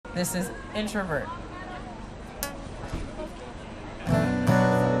This is Introvert.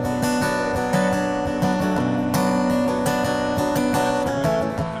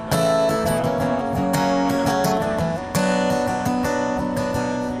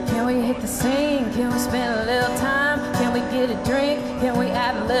 Can we hit the scene? Can we spend a little time? Can we get a drink? Can we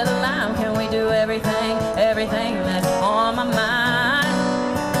add a little lime? Can we do everything that's on my mind?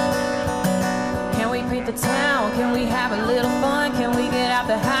 Can we paint the town? Can we have a little fun? Can we get out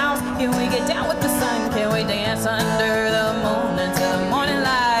the house? Can we get down with the sun? Can we dance under the moon until the morning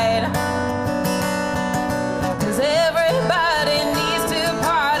light? 'Cause everybody needs to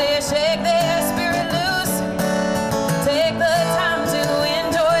party, shake their spirit loose, take the time to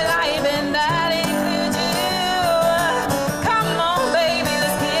enjoy life, and that includes you. Come on, baby,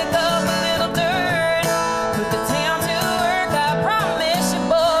 let's kick up a little dirt, put the town to work. I promise you,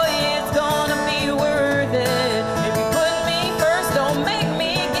 boy, it's gonna be worth it. If you put me first, don't make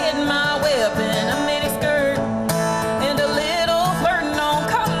me get my way up in a miniskirt and a little flirting on.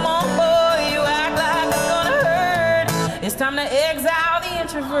 Come on, boy, you act like it's gonna hurt. It's time to exile the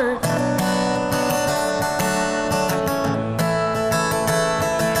introvert.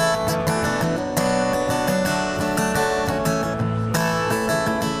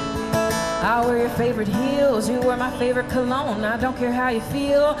 I wear your favorite heels, you wear my favorite cologne. I don't care how you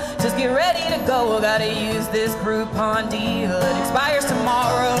feel, just get ready to go. Gotta use this Groupon deal, it expires tomorrow.